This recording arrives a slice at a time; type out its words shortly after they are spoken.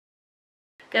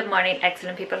Good morning,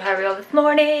 excellent people. How are we all this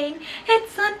morning?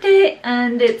 It's Sunday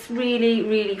and it's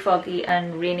really foggy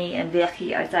and rainy and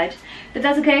yucky outside. But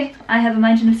that's okay. I have a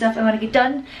mountain of stuff I want to get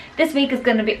done. This week is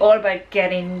going to be all about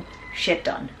getting shit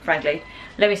done, frankly.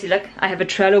 Let me see, look. I have a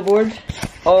Trello board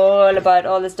all about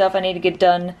all the stuff I need to get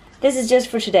done. This is just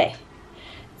for today.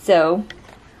 So,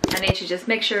 I need to just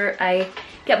make sure I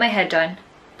get my head down.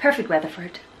 Perfect weather for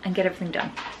it. And get everything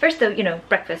done. First though, you know,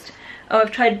 breakfast. Oh,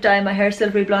 I've tried to dye my hair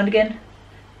silvery blonde again.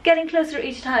 Getting closer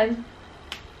each time.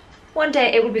 One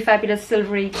day it will be fabulous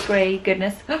silvery grey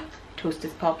goodness. Toast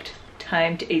is popped.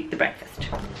 Time to eat the breakfast.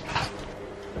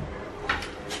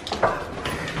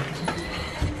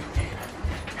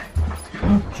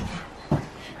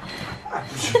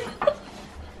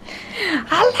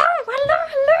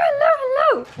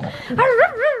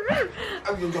 Hello.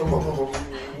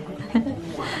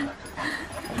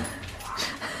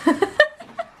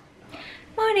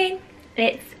 Morning.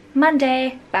 It's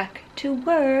Monday, back to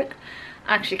work.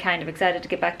 Actually kind of excited to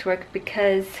get back to work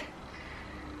because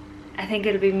I think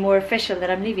it'll be more official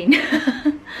that I'm leaving.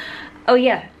 Oh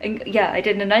yeah, I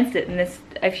didn't announce it in this.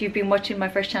 If you've been watching my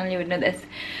first channel you would know this.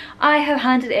 I have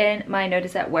handed in my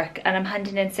notice at work and I'm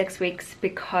handing in 6 weeks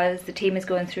because the team is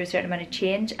going through a certain amount of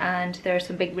change and there are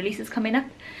some big releases coming up.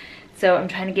 So I'm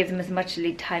trying to give them as much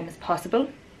lead time as possible.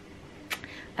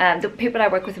 The people I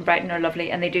work with in Brighton are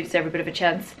lovely and they do deserve a bit of a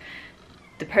chance.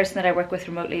 The person that I work with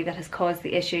remotely that has caused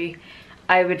the issue,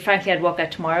 I'd walk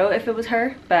out tomorrow if it was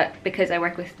her, but because I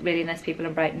work with really nice people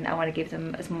in Brighton, I want to give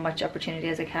them as much opportunity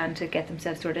as I can to get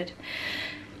themselves sorted.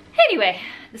 Anyway,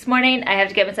 this morning I have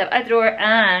to get myself out the door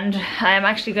and I'm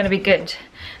actually going to be good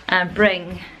and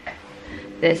bring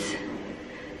this.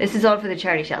 This is all for the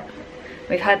charity shop.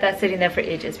 We've had that sitting there for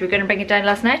ages. We were going to bring it down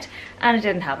last night and it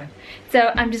didn't happen.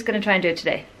 So I'm just going to try and do it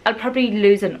today. I'll probably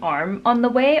lose an arm on the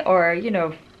way or, you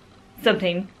know,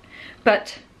 something,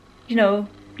 but you know,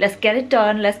 let's get it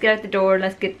done, let's get out the door,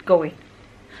 let's get going.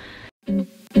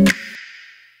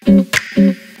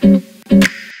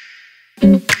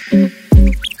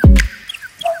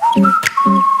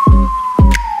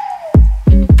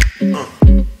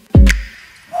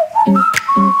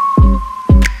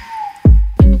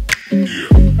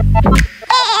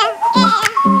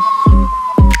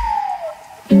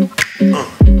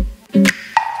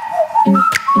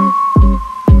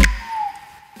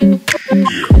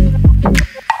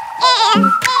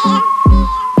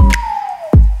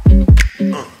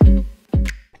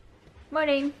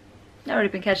 Morning. I've already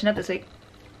been catching up this week.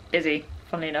 Busy,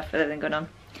 funnily enough, with everything going on.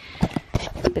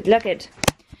 But look it.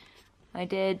 I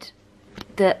did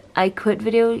the I quit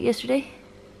video yesterday.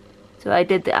 So I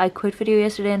did the I quit video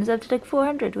yesterday and it's up to like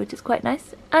 400, which is quite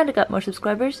nice. And I got more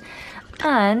subscribers.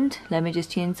 And let me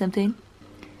just change something.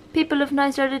 People have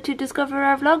now started to discover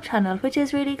our vlog channel, which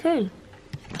is really cool.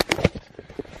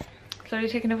 Slowly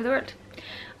taking over the world.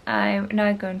 I'm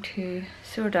now going to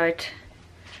sort out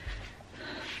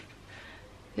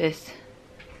this.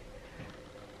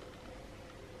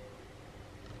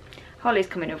 Holly's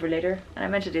coming over later and I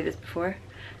meant to do this before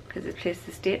because it plays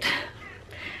the state.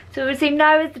 So it would seem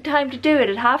now is the time to do it.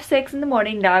 At 6:30 in the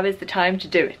morning, now is the time to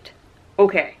do it.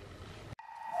 Okay.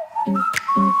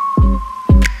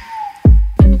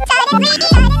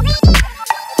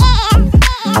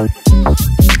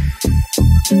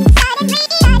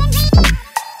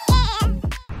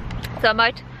 So I'm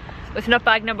out with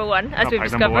nutbag number 1 as we've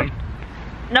discovered.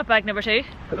 Nutbag number 2.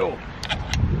 Hello.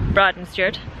 Brad and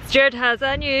Stuart. Stuart has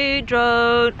a new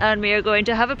drone and we are going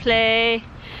to have a play.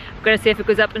 We're going to see if it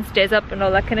goes up and stays up and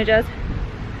all that kind of jazz.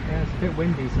 Yeah, it's a bit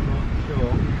windy, so I'm not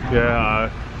sure.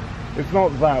 Yeah, it's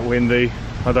not that windy.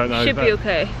 I don't know. Should be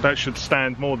okay. That should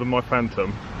stand more than my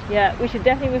Phantom. Yeah, we should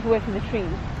definitely move away from the trees.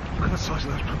 Look at the size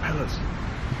of those propellers.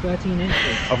 13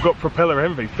 inches. I've got propeller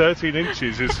envy. 13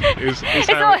 inches is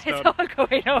how it's all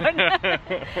going on.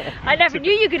 I never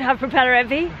knew you could have propeller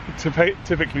envy.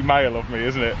 Typically male of me,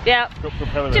 isn't it? Yeah. Got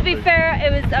propeller to be envy. fair,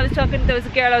 there was a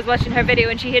girl I was watching her video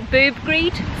and she had boob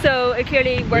greed, so it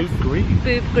clearly works. Boob greed?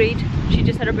 Boob greed. She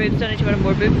just had her boobs done and she wanted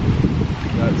more boob.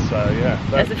 That's yeah.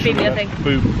 That's a female thing.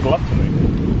 Boob gluttony.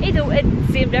 It's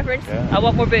same difference. Yeah. I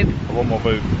want more boob. I want more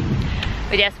boob.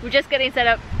 But yes, we're just getting set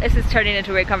up. This is turning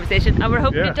into a weird conversation and we're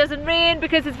hoping it doesn't rain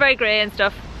because it's very grey and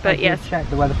stuff. But yes. Check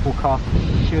the weather forecast.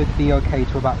 Should be okay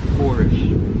to about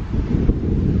 4ish.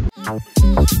 Yeah.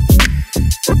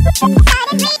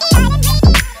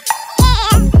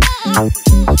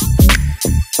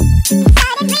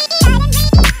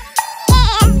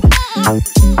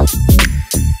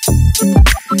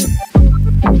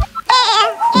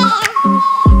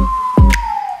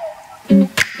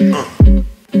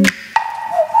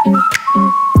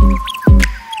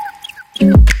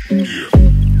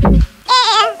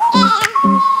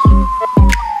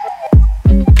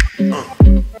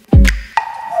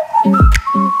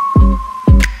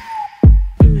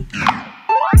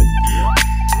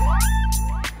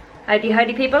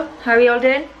 howdy people, how are you all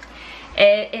doing?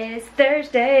 It is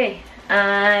Thursday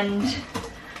and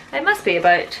it must be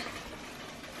about,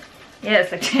 yeah,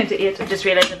 it's like 10 to 8. I've just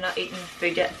realised I've not eaten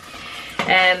food yet.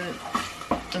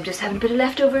 I'm just having a bit of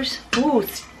leftovers. Ooh,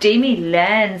 steamy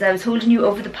lens. I was holding you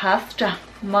over the pasta.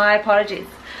 My apologies.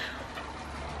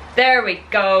 There we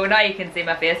go, now you can see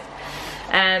my face.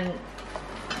 And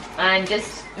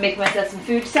just making myself some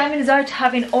food. Simon is out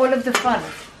having all of the fun.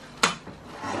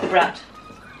 The brat.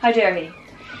 How dare he?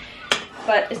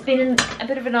 But it's been a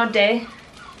bit of an odd day.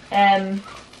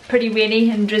 Pretty rainy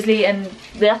and drizzly and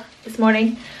bleh this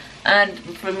morning. And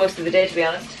for most of the day, to be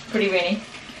honest. Pretty rainy.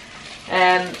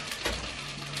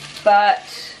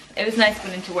 But it was nice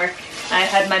going into work. I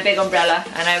had my big umbrella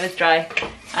and I was dry.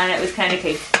 And it was kind of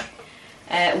cool.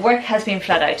 Work has been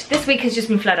flat out. This week has just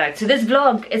been flat out. So this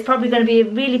vlog is probably going to be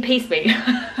really piecemeal.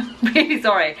 Really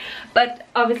sorry. But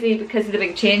obviously because of the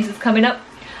big change that's coming up,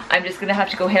 I'm just going to have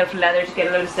to go hell for leather to get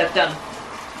a load of stuff done.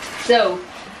 So,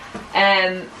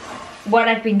 what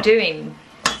I've been doing,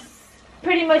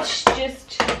 pretty much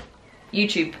just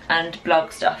YouTube and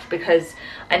blog stuff because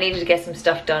I needed to get some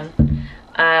stuff done.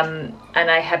 And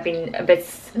I have been a bit,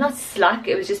 not slack,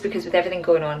 it was just because with everything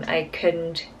going on, I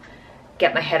couldn't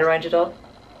get my head around it all.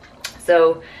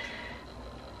 So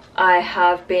I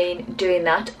have been doing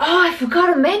that. Oh, I forgot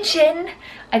to mention,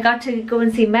 I got to go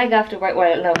and see Meg after work.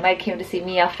 Well, no, Meg came to see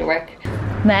me after work.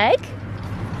 Meg?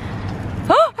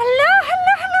 Oh, hello,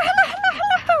 hello, hello, hello,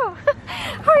 hello, hello.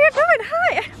 How are you doing?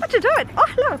 Hi, what you doing? Oh,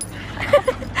 hello.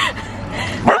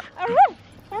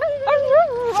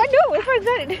 I know, it's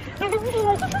right.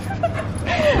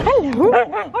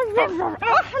 Hello.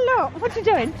 Oh, hello, what you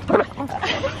doing?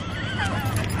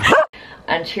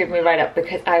 And cheered me right up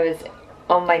because I was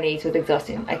on my knees with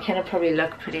exhaustion. I kind of probably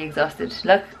look pretty exhausted.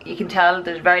 Look, you can tell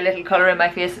there's very little colour in my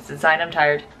face. It's a sign I'm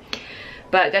tired.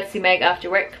 But I got to see Meg after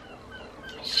work.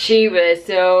 She was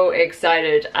so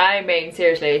excited. I mean,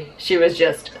 seriously, she was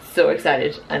just so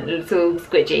excited and so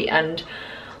squidgy. And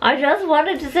I just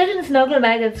wanted to sit and snuggle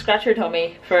Meg and scratch her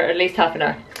tummy for at least half an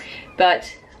hour.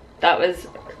 But that was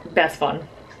best fun.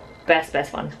 Best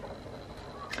fun.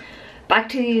 Back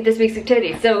to this week's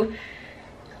activity. So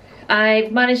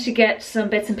I've managed to get some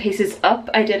bits and pieces up.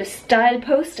 I did a style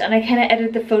post and I kind of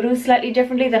edited the photos slightly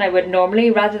differently than I would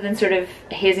normally. Rather than sort of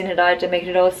hazing it out and making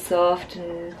it all soft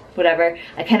and whatever,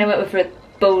 I kind of went with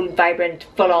bold, vibrant,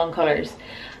 full-on colours.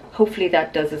 Hopefully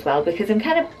that does as well because I'm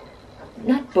kind of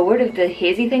not bored of the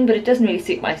hazy thing, but it doesn't really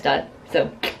suit my style. So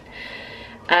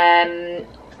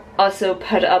also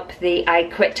put up the I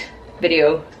Quit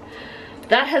video.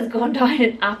 That has gone down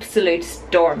an absolute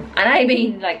storm, and I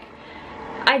mean, like,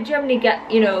 I generally get,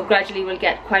 you know, gradually will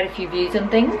get quite a few views on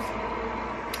things,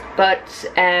 but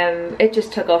it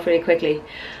just took off really quickly.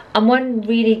 And one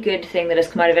really good thing that has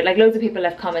come out of it, like loads of people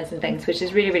left comments and things, which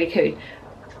is really, really cool.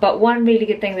 But one really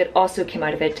good thing that also came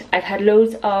out of it, I've had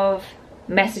loads of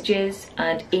messages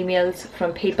and emails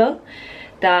from people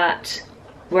that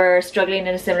were struggling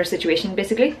in a similar situation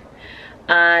basically,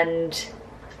 and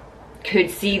could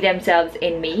see themselves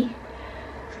in me.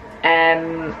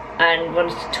 And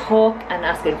wanted to talk and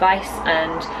ask advice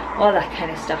and all that kind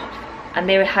of stuff, and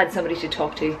they had somebody to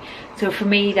talk to. So for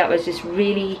me that was just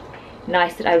really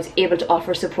nice that I was able to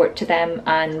offer support to them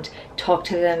and talk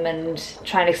to them and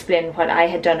try and explain what I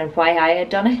had done and why I had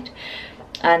done it,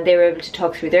 and they were able to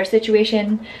talk through their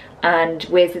situation and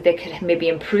ways that they could maybe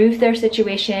improve their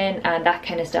situation and that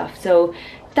kind of stuff. So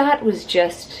that was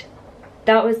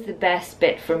the best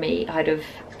bit for me out of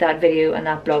that video and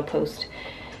that blog post.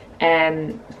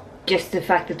 Just the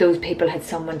fact that those people had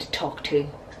someone to talk to.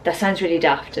 That sounds really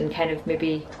daft and kind of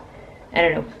maybe, I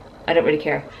don't know, I don't really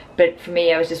care. But for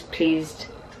me, I was just pleased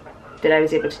that I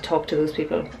was able to talk to those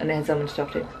people and they had someone to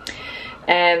talk to.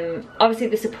 Obviously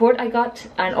the support I got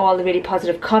and all the really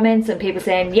positive comments and people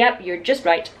saying, yep, you're just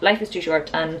right, life is too short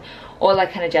and all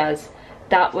that kind of jazz.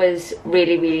 That was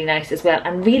really, really nice as well,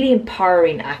 and really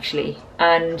empowering actually,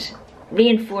 and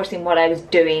reinforcing what I was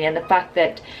doing, and the fact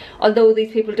that although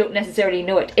these people don't necessarily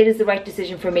know it, it is the right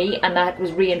decision for me, and that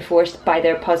was reinforced by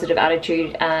their positive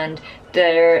attitude and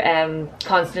their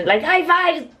constant like high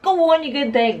fives, go on you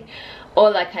good thing,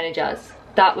 all that kind of jazz.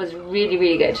 That was really,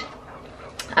 really good.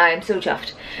 I'm so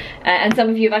chuffed. And some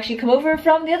of you have actually come over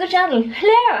from the other channel.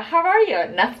 Hello, how are you?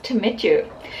 Nice to meet you.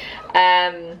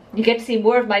 You get to see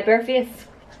more of my bare face.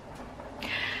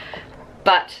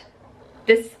 But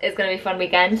this is going to be a fun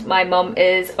weekend. My mum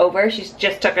is over. She's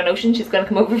just stuck a notion. She's going to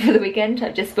come over for the weekend.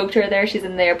 I just spoke to her there. She's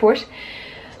in the airport.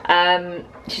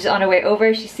 She's on her way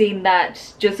over. She's seen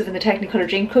that Joseph and the Technicolor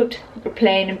Dreamcoat were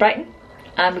playing in Brighton.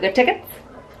 And we got tickets.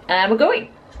 And we're going.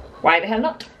 Why the hell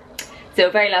not? So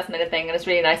very last minute thing, and it's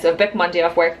really nice. So I booked Monday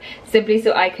off work simply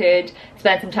so I could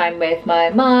spend some time with my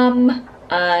mum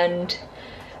and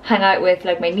hang out with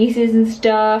like my nieces and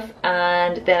stuff,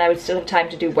 and then I would still have time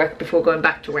to do work before going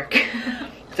back to work.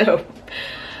 So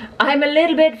I'm a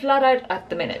little bit flat out at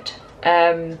the minute.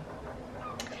 But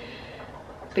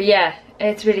yeah,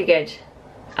 it's really good.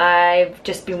 I've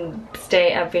just been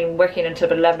I've been working until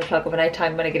about 11 o'clock overnight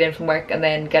time when I get in from work, and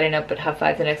then getting up at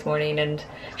 5:30 the next morning and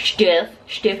stuff.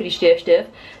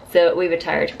 So we were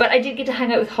tired. But I did get to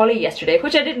hang out with Holly yesterday,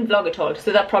 which I didn't vlog at all,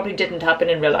 so that probably didn't happen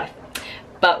in real life.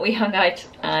 But we hung out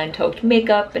and talked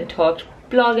makeup and talked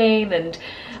blogging, and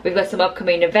we've got some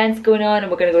upcoming events going on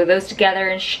and we're gonna go to those together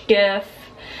and stuff.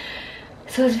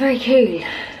 So it's very cool.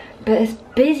 But it's a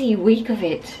busy week of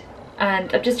it.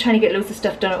 And I'm just trying to get loads of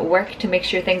stuff done at work to make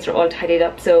sure things are all tidied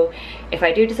up. So if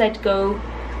I do decide to go,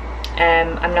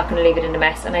 I'm not going to leave it in a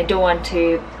mess, and I don't want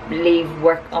to leave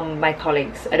work on my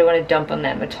colleagues. I don't want to dump on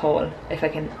them at all if I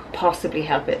can possibly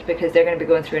help it, because they're going to be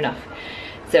going through enough.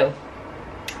 So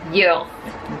yeah,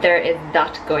 there is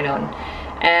that going on.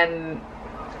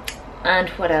 And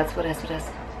what else?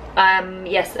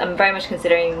 Yes, I'm very much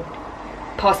considering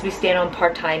possibly staying on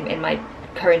part-time in my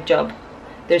current job.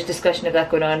 There's discussion of that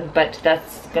going on, but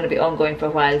that's going to be ongoing for a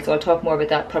while, so I'll talk more about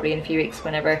that probably in a few weeks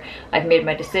whenever I've made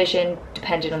my decision,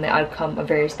 depending on the outcome of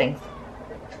various things.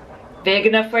 Vague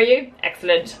enough for you?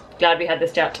 Excellent. Glad we had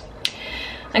this chat.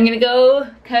 I'm gonna go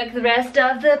cook the rest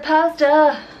of the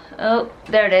pasta. Oh,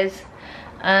 there it is.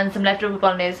 And some leftover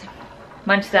bolognese.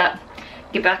 Munch that.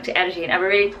 Get back to editing. I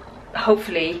really,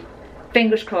 hopefully,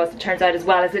 fingers crossed, it turns out as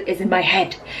well as it is in my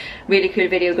head. Really cool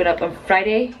video going up on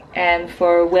Friday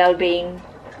for well-being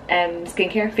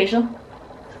skincare, facial.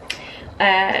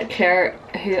 Claire,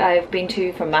 who I've been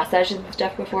to for massages and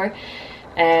stuff before,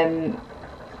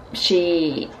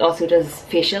 she also does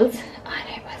facials, and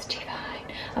it was divine.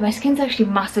 And my skin's actually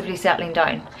massively settling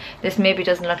down. This maybe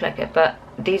doesn't look like it, but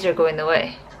these are going the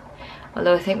way.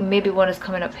 Although I think maybe one is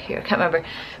coming up here, I can't remember.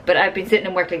 But I've been sitting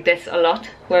and work like this a lot,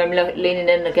 where I'm leaning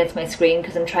in against my screen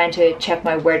because I'm trying to check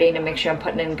my wording and make sure I'm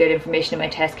putting in good information in my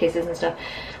test cases and stuff.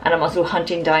 And I'm also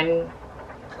hunting down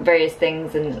various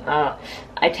things, and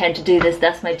I tend to do this.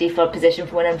 That's my default position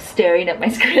for when I'm staring at my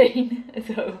screen.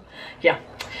 So yeah,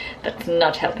 that's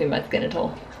not helping my skin at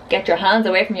all. Get your hands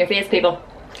away from your face, people.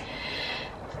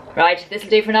 Right, this will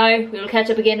do for now. We will catch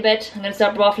up again a bit. I'm going to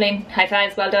stop waffling. High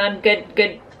fives, well done.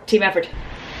 Good team effort.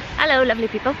 Hello lovely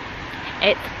people.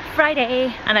 It's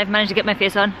Friday and I've managed to get my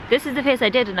face on. This is the face I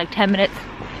did in like 10 minutes.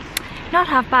 Not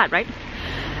half bad, right?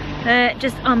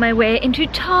 Just on my way into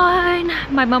town.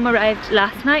 My mum arrived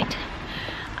last night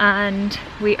and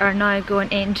we are now going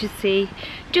in to see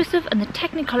Joseph and the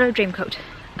Technicolor Dreamcoat.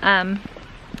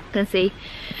 Can see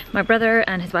my brother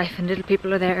and his wife and little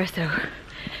people are there, so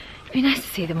it'd be nice to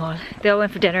see them all. They all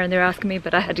went for dinner and they were asking me,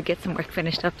 but I had to get some work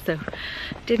finished up, so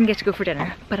didn't get to go for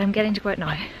dinner. But I'm getting to go out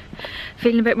now.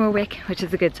 Feeling a bit more awake, which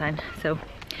is a good sign. So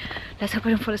let's hope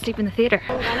I don't fall asleep in the theatre.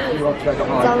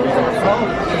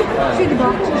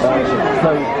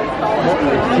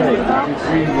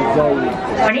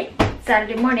 Morning,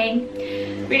 Saturday morning.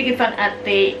 Really good fun at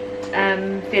the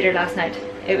theatre last night.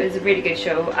 It was a really good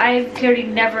show. I've clearly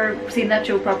never seen that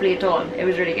show properly at all. It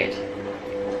was really good.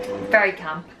 Very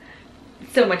camp.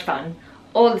 So much fun.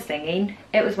 All the singing.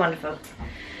 It was wonderful.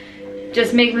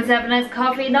 Just making myself a nice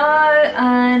coffee now,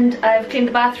 and I've cleaned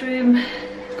the bathroom,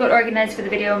 got organised for the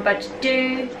video I'm about to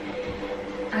do.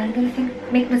 I'm gonna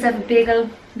make myself a bagel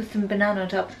with some banana on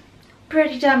top.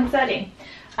 Pretty damn exciting.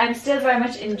 I'm still very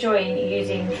much enjoying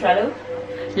using Trello.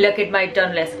 Look at my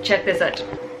done list. Check this out.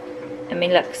 I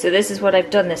mean, look, so this is what I've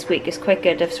done this week. It's quite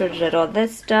good. I've sorted out all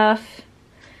this stuff.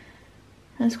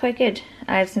 That's quite good.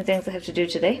 I have some things I have to do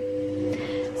today.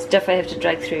 Stuff I have to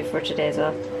drag through for today as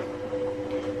well.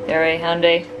 Very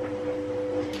handy.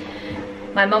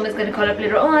 My mum is going to call up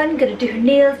later on, going to do her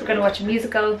nails, we're going to watch a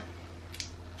musical.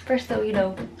 First though, you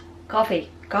know, coffee.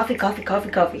 Coffee, coffee, coffee,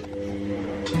 coffee.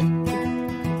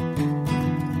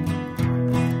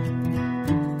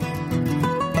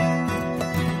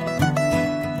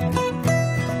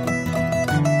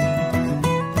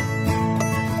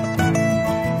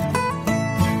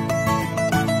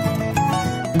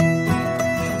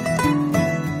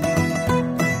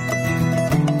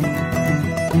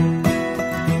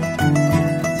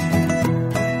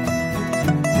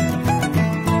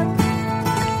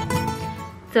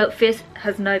 So face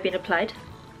has now been applied,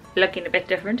 looking a bit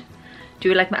different. Do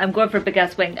you like my, I'm going for a big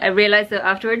ass wing. I realised though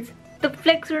afterwards, the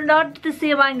flicks are not the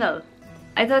same angle.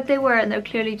 I thought they were, and they're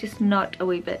clearly just not a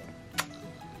wee bit.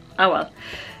 Oh well,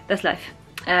 that's life.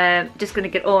 Just gonna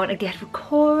get on and get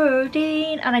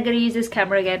recording, and I'm gonna use this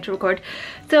camera again to record.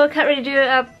 So I can't really do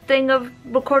a thing of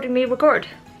recording me record.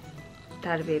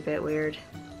 That'd be a bit weird.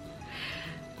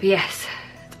 But yes,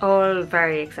 it's all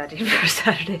very exciting for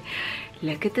Saturday.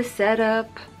 Look at the setup.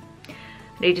 I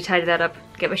need to tidy that up,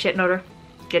 get my shit in order,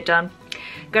 get done.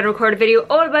 Gonna record a video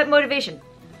all about motivation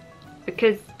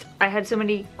because I had so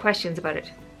many questions about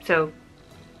it. So,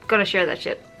 gonna share that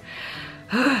shit.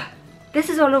 This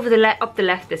is all over the up the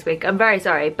left this week. I'm very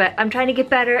sorry, but I'm trying to get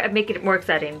better at making it more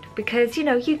exciting because, you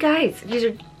know, you guys,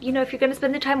 you know, if you're gonna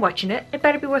spend the time watching it, it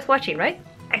better be worth watching, right?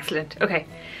 Excellent. Okay,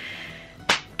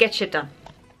 get shit done.